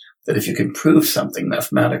consistent, that if you can prove something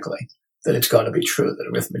mathematically, that it's got to be true, that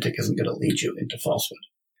arithmetic isn't going to lead you into falsehood.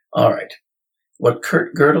 All right. What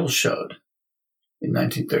Kurt Gödel showed in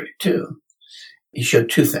 1932, he showed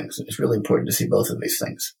two things. It's really important to see both of these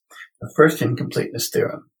things. The first incompleteness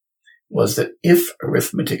theorem was that if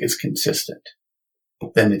arithmetic is consistent,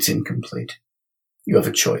 then it's incomplete. You have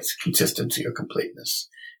a choice, consistency or completeness.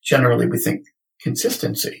 Generally, we think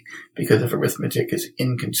consistency, because if arithmetic is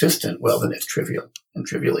inconsistent, well, then it's trivial and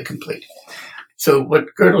trivially complete. So what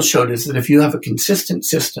Gödel showed is that if you have a consistent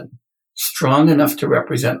system strong enough to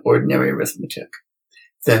represent ordinary arithmetic,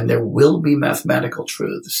 then there will be mathematical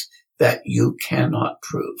truths that you cannot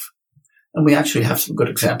prove. And we actually have some good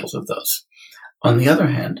examples of those. On the other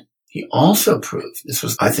hand, he also proved, this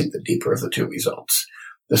was, I think, the deeper of the two results,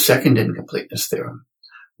 the second incompleteness theorem,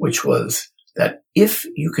 which was that if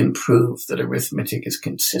you can prove that arithmetic is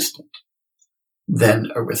consistent, then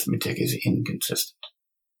arithmetic is inconsistent.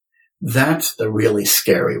 That's the really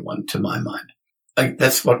scary one to my mind.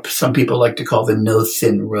 That's what some people like to call the no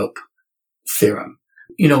thin rope theorem.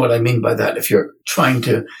 You know what I mean by that? If you're trying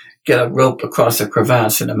to get a rope across a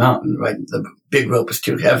crevasse in a mountain, right? The big rope is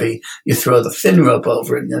too heavy. You throw the thin rope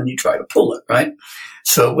over it and then you try to pull it, right?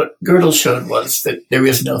 So what Gödel showed was that there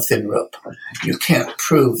is no thin rope. You can't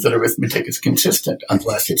prove that arithmetic is consistent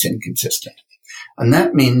unless it's inconsistent. And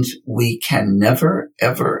that means we can never,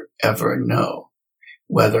 ever, ever know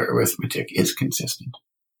whether arithmetic is consistent.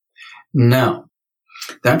 Now,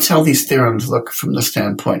 that's how these theorems look from the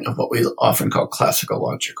standpoint of what we often call classical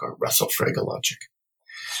logic or Russell-Frege logic.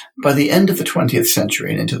 By the end of the 20th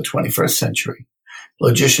century and into the 21st century,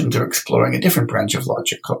 logicians are exploring a different branch of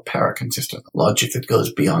logic called paraconsistent logic that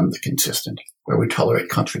goes beyond the consistent, where we tolerate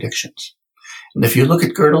contradictions. And if you look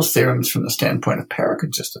at Gödel's theorems from the standpoint of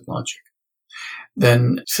paraconsistent logic,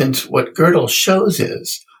 then since what Gödel shows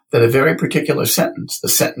is that a very particular sentence, the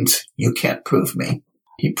sentence, "you can't prove me,"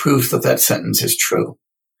 he proves that that sentence is true.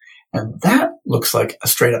 And that looks like a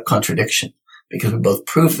straight-up contradiction, because we both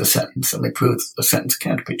prove the sentence and we prove that the sentence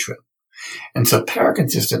can't be true. And so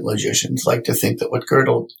paraconsistent logicians like to think that what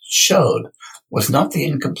Gödel showed was not the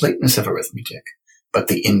incompleteness of arithmetic, but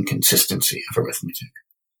the inconsistency of arithmetic.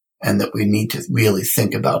 And that we need to really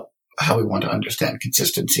think about how we want to understand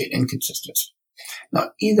consistency and inconsistency.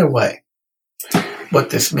 Now, either way,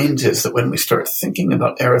 what this means is that when we start thinking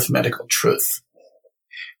about arithmetical truth,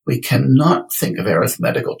 we cannot think of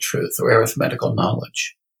arithmetical truth or arithmetical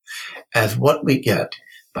knowledge as what we get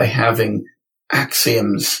by having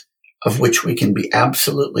axioms of which we can be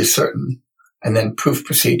absolutely certain, and then proof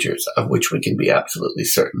procedures of which we can be absolutely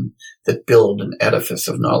certain that build an edifice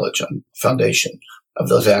of knowledge on foundation of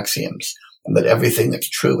those axioms, and that everything that's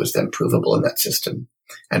true is then provable in that system,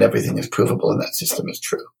 and everything that's provable in that system is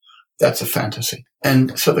true. That's a fantasy.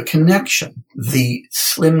 And so the connection, the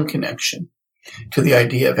slim connection to the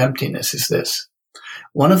idea of emptiness is this.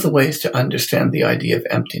 One of the ways to understand the idea of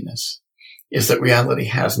emptiness is that reality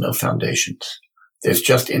has no foundations. There's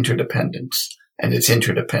just interdependence, and it's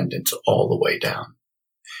interdependence all the way down.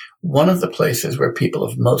 One of the places where people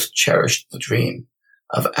have most cherished the dream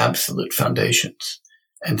of absolute foundations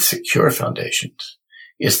and secure foundations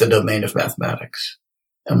is the domain of mathematics.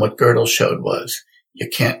 And what Gödel showed was you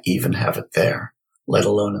can't even have it there, let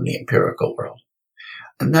alone in the empirical world.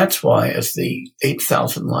 And that's why, as the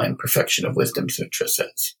 8,000-line Perfection of Wisdom Sutra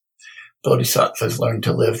says, bodhisattvas learn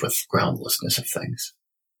to live with groundlessness of things.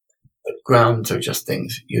 But grounds are just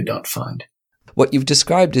things you don't find. What you've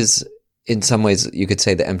described is, in some ways, you could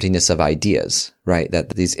say the emptiness of ideas, right? That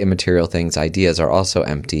these immaterial things, ideas, are also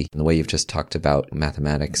empty, in the way you've just talked about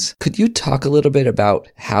mathematics. Could you talk a little bit about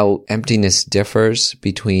how emptiness differs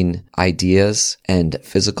between ideas and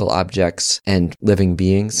physical objects and living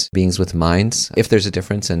beings, beings with minds, if there's a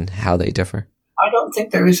difference in how they differ? I don't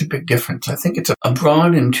think there is a big difference. I think it's a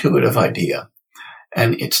broad, intuitive idea.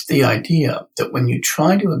 And it's the idea that when you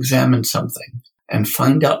try to examine something and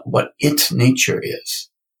find out what its nature is,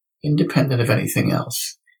 independent of anything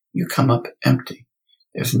else, you come up empty.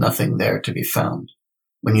 There's nothing there to be found.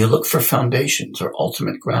 When you look for foundations or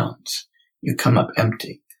ultimate grounds, you come up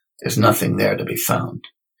empty. There's nothing there to be found.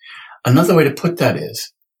 Another way to put that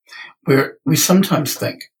is, we sometimes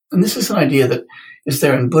think, and this is an idea that is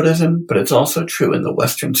there in Buddhism, but it's also true in the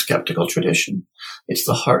Western skeptical tradition. It's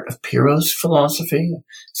the heart of Pyrrho's philosophy,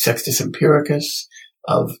 Sextus Empiricus,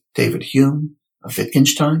 of David Hume, of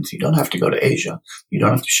Wittgenstein's. You don't have to go to Asia. You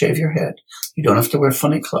don't have to shave your head. You don't have to wear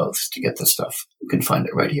funny clothes to get this stuff. You can find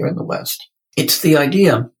it right here in the West. It's the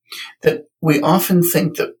idea that we often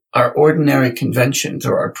think that our ordinary conventions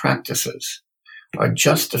or our practices are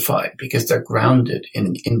justified because they're grounded in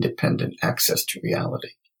an independent access to reality.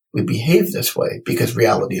 We behave this way because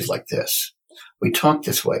reality is like this. We talk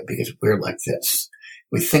this way because we're like this.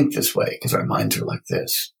 We think this way because our minds are like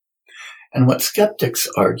this. And what skeptics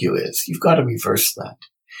argue is you've got to reverse that.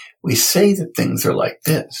 We say that things are like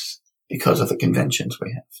this because of the conventions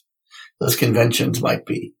we have. Those conventions might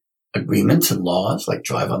be agreements and laws, like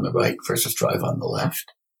drive on the right versus drive on the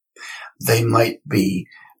left. They might be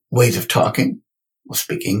ways of talking. We'll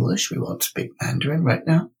speak English. We won't speak Mandarin right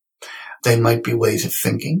now. They might be ways of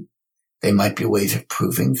thinking. They might be ways of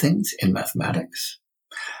proving things in mathematics.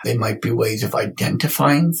 They might be ways of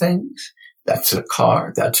identifying things. That's a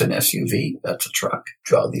car, that's an SUV, that's a truck.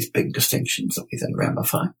 Draw these big distinctions that we then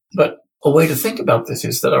ramify. But a way to think about this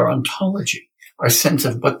is that our ontology, our sense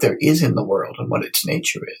of what there is in the world and what its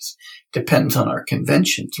nature is, depends on our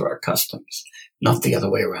conventions or our customs, not the other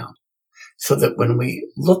way around. So that when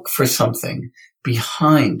we look for something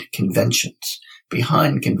behind conventions,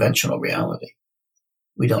 behind conventional reality,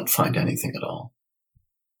 we don't find anything at all.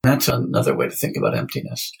 That's another way to think about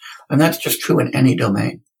emptiness. And that's just true in any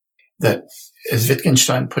domain. That, as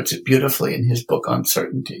Wittgenstein puts it beautifully in his book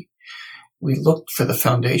Uncertainty, we looked for the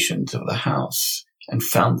foundations of the house and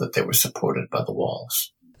found that they were supported by the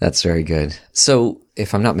walls. That's very good. So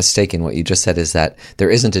if I'm not mistaken, what you just said is that there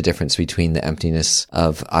isn't a difference between the emptiness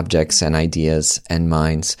of objects and ideas and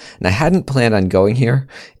minds. And I hadn't planned on going here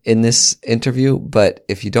in this interview, but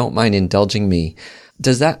if you don't mind indulging me,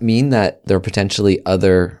 does that mean that there are potentially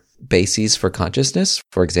other bases for consciousness?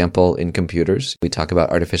 For example, in computers, we talk about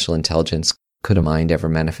artificial intelligence. Could a mind ever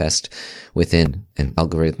manifest within an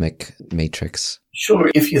algorithmic matrix? Sure.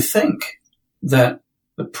 If you think that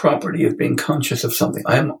the property of being conscious of something,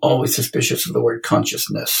 I'm always suspicious of the word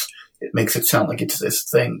consciousness. It makes it sound like it's this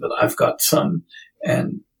thing that I've got some,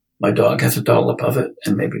 and my dog has a dollop of it,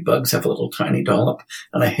 and maybe bugs have a little tiny dollop,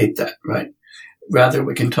 and I hate that, right? Rather,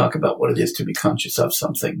 we can talk about what it is to be conscious of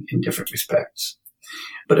something in different respects.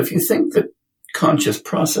 But if you think that conscious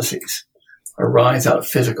processes arise out of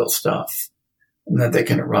physical stuff, and that they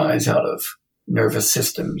can arise out of nervous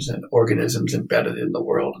systems and organisms embedded in the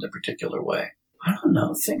world in a particular way, I don't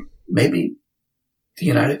know, think maybe the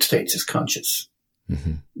United States is conscious.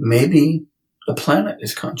 Mm-hmm. Maybe the planet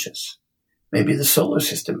is conscious. Maybe the solar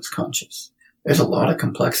system is conscious. There's a lot of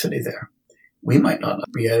complexity there. We might not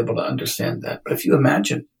be able to understand that. But if you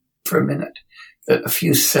imagine for a minute that a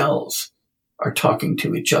few cells are talking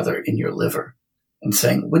to each other in your liver and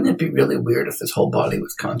saying, wouldn't it be really weird if this whole body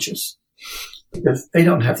was conscious? Because they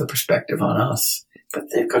don't have the perspective on us, but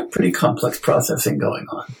they've got pretty complex processing going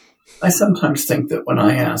on. I sometimes think that when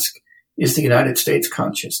I ask, is the United States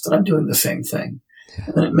conscious, that I'm doing the same thing. Yeah.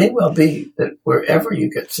 And it may well be that wherever you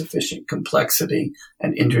get sufficient complexity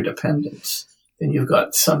and interdependence, then you've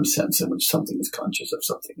got some sense in which something is conscious of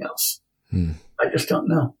something else. I just don't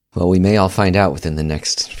know. Well, we may all find out within the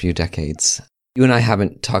next few decades. You and I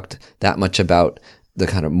haven't talked that much about the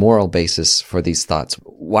kind of moral basis for these thoughts.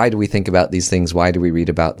 Why do we think about these things? Why do we read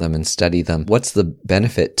about them and study them? What's the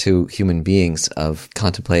benefit to human beings of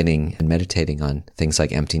contemplating and meditating on things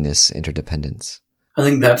like emptiness, interdependence? I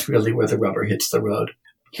think that's really where the rubber hits the road.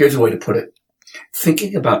 Here's a way to put it.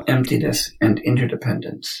 Thinking about emptiness and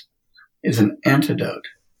interdependence is an antidote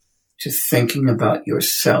to thinking about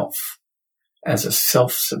yourself as a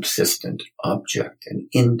self-subsistent object, an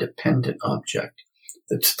independent object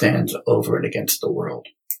that stands over and against the world.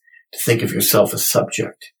 To think of yourself as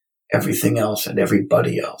subject, everything else and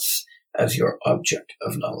everybody else as your object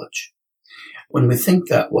of knowledge. When we think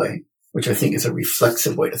that way, which I think is a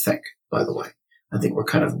reflexive way to think, by the way, I think we're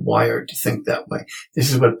kind of wired to think that way.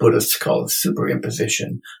 This is what Buddhists call the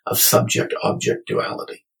superimposition of subject-object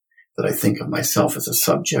duality, that I think of myself as a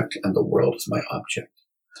subject and the world as my object.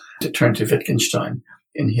 To turn to Wittgenstein,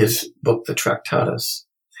 in his book, The Tractatus,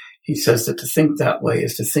 he says that to think that way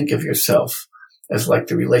is to think of yourself as like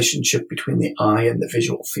the relationship between the eye and the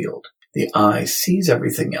visual field. The eye sees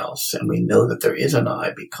everything else, and we know that there is an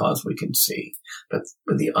eye because we can see, but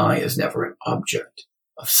the eye is never an object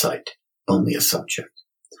of sight, only a subject.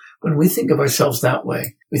 When we think of ourselves that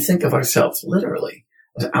way, we think of ourselves literally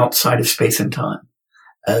as outside of space and time,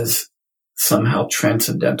 as somehow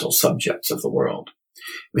transcendental subjects of the world.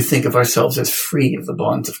 We think of ourselves as free of the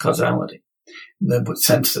bonds of causality, in the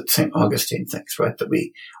sense that St. Augustine thinks, right, that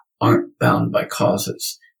we aren't bound by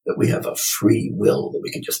causes, that we have a free will, that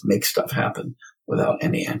we can just make stuff happen without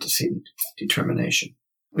any antecedent determination.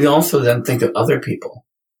 We also then think that other people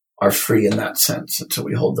are free in that sense, and so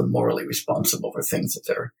we hold them morally responsible for things that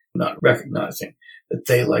they're not recognizing, that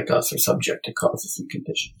they, like us, are subject to causes and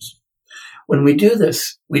conditions. When we do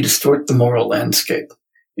this, we distort the moral landscape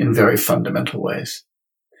in very fundamental ways.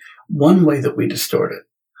 One way that we distort it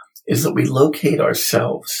is that we locate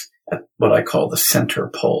ourselves at what I call the center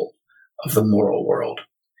pole of the moral world.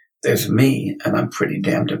 There's me, and I'm pretty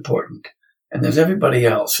damned important. And there's everybody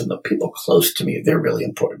else, and the people close to me, they're really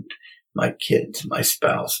important. My kids, my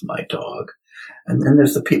spouse, my dog. And then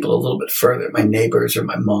there's the people a little bit further, my neighbors or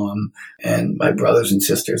my mom and my brothers and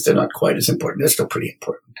sisters. They're not quite as important. They're still pretty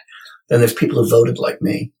important. Then there's people who voted like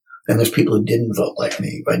me. Then there's people who didn't vote like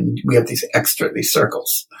me. Right? We have these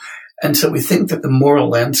circles. And so we think that the moral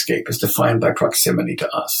landscape is defined by proximity to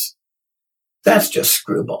us. That's just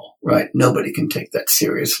screwball, right? Nobody can take that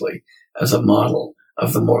seriously as a model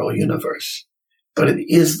of the moral universe. But it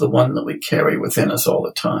is the one that we carry within us all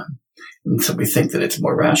the time. And so we think that it's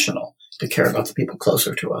more rational to care about the people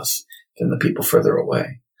closer to us than the people further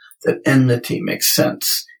away. That enmity makes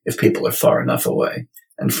sense if people are far enough away,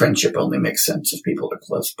 and friendship only makes sense if people are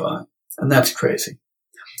close by. And that's crazy.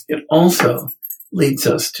 It also leads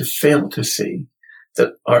us to fail to see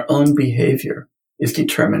that our own behavior is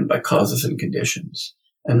determined by causes and conditions,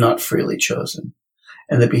 and not freely chosen.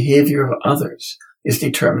 And the behavior of others is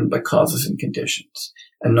determined by causes and conditions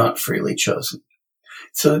and not freely chosen.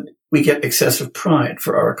 So we get excessive pride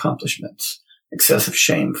for our accomplishments, excessive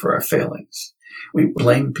shame for our failings. We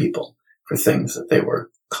blame people for things that they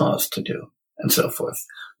were caused to do, and so forth.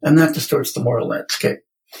 And that distorts the moral landscape.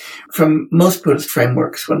 From most Buddhist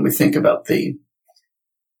frameworks, when we think about the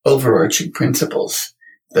overarching principles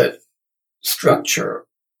that structure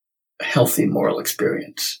a healthy moral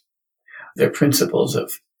experience, they're principles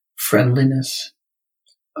of friendliness,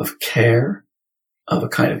 of care, of a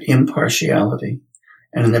kind of impartiality,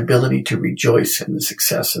 and an ability to rejoice in the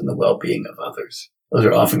success and the well-being of others. Those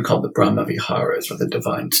are often called the Brahma Viharas, or the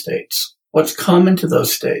divine states. What's common to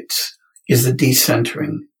those states is the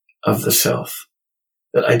decentering of the self,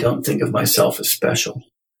 that I don't think of myself as special.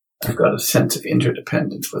 I've got a sense of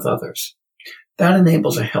interdependence with others. That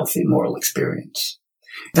enables a healthy moral experience.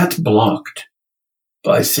 That's blocked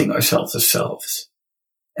by seeing ourselves as selves,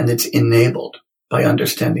 and it's enabled by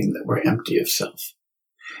understanding that we're empty of self.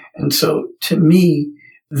 And so, to me,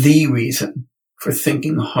 the reason for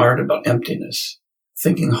thinking hard about emptiness,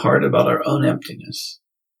 thinking hard about our own emptiness,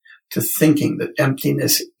 to thinking that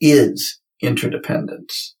emptiness is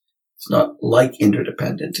interdependence. It's not like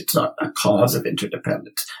interdependence. It's not a cause of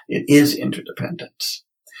interdependence. It is interdependence.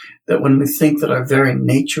 That when we think that our very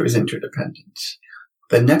nature is interdependence,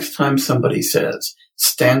 the next time somebody says,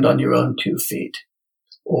 stand on your own 2 feet,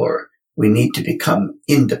 or we need to become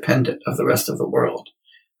independent of the rest of the world,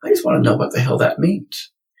 I just want to know what the hell that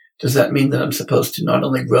means. Does that mean that I'm supposed to not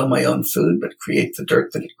only grow my own food, but create the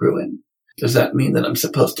dirt that it grew in? Does that mean that I'm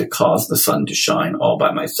supposed to cause the sun to shine all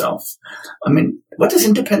by myself? I mean, what does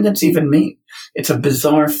independence even mean? It's a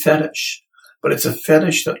bizarre fetish, but it's a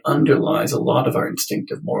fetish that underlies a lot of our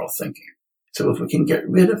instinctive moral thinking. So if we can get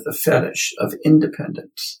rid of the fetish of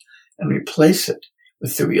independence and replace it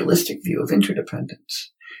with the realistic view of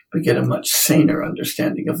interdependence, we get a much saner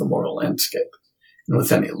understanding of the moral landscape. And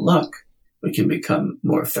with any luck, we can become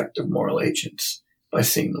more effective moral agents by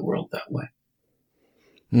seeing the world that way.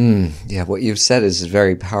 Yeah, what you've said is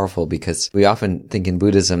very powerful, because we often think in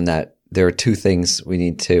Buddhism that there are 2 things we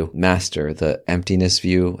need to master, the emptiness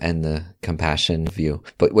view and the compassion view.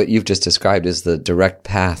 But what you've just described is the direct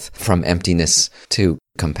path from emptiness to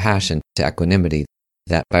compassion, to equanimity,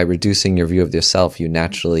 that by reducing your view of yourself, you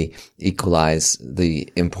naturally equalize the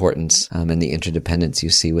importance and the interdependence you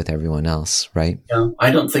see with everyone else, right? Yeah,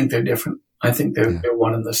 I don't think they're different. I think they're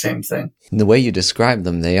one and the same thing. And the way you describe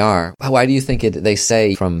them, they are. Why do you think they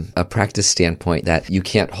say from a practice standpoint that you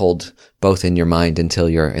can't hold both in your mind until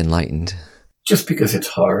you're enlightened? Just because it's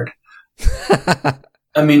hard.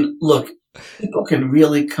 I mean, look, people can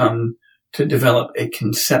really come to develop a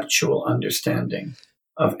conceptual understanding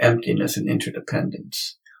of emptiness and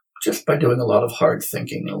interdependence just by doing a lot of hard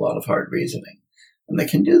thinking and a lot of hard reasoning. And they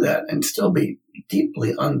can do that and still be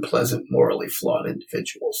deeply unpleasant, morally flawed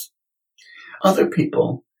individuals. Other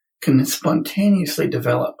people can spontaneously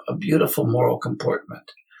develop a beautiful moral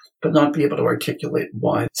comportment, but not be able to articulate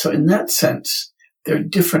why. So in that sense, they're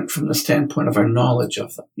different from the standpoint of our knowledge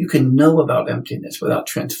of them. You can know about emptiness without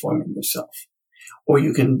transforming yourself, or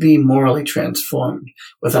you can be morally transformed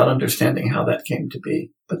without understanding how that came to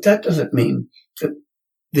be. But that doesn't mean that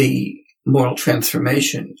the moral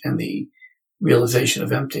transformation and the realization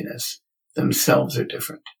of emptiness themselves are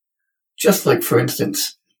different. Just like, for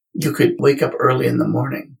instance, you could wake up early in the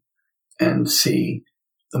morning and see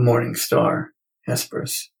the morning star,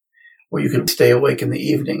 Hesperus, or you could stay awake in the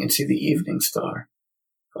evening and see the evening star,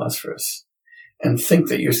 Phosphorus, and think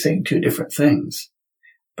that you're seeing 2 different things,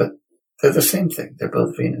 but they're the same thing. They're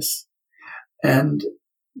both Venus. And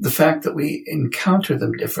the fact that we encounter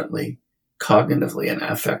them differently, cognitively and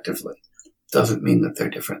affectively, doesn't mean that they're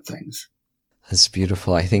different things. That's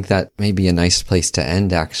beautiful. I think that may be a nice place to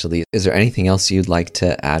end, actually. Is there anything else you'd like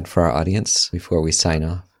to add for our audience before we sign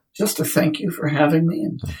off? Just to thank you for having me,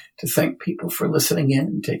 and to thank people for listening in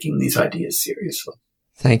and taking these ideas seriously.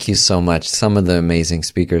 Thank you so much. Some of the amazing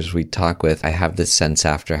speakers we talk with, I have this sense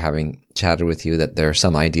after having chatted with you that there are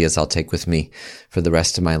some ideas I'll take with me for the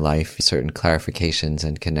rest of my life, certain clarifications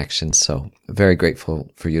and connections. So very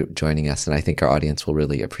grateful for you joining us, and I think our audience will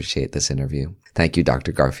really appreciate this interview. Thank you,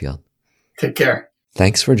 Dr. Garfield. Take care.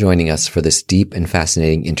 Thanks for joining us for this deep and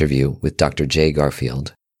fascinating interview with Dr. J.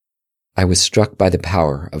 Garfield. I was struck by the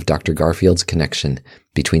power of Dr. Garfield's connection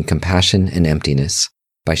between compassion and emptiness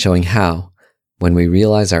by showing how, when we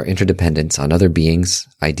realize our interdependence on other beings,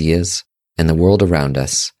 ideas, and the world around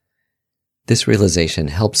us, this realization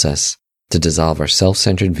helps us to dissolve our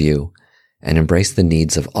self-centered view and embrace the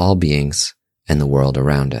needs of all beings and the world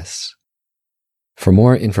around us. For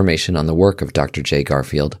more information on the work of Dr. J.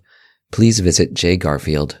 Garfield, please visit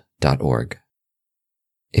jgarfield.org.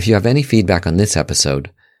 If you have any feedback on this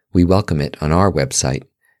episode, we welcome it on our website,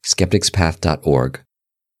 skepticspath.org,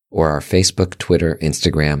 or our Facebook, Twitter,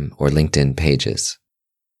 Instagram, or LinkedIn pages.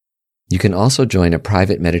 You can also join a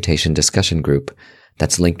private meditation discussion group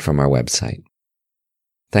that's linked from our website.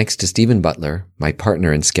 Thanks to Stephen Butler, my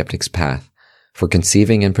partner in Skeptics Path, for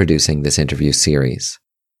conceiving and producing this interview series.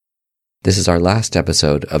 This is our last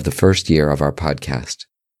episode of the first year of our podcast,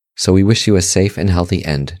 so we wish you a safe and healthy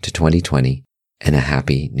end to 2020 and a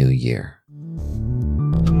happy new year.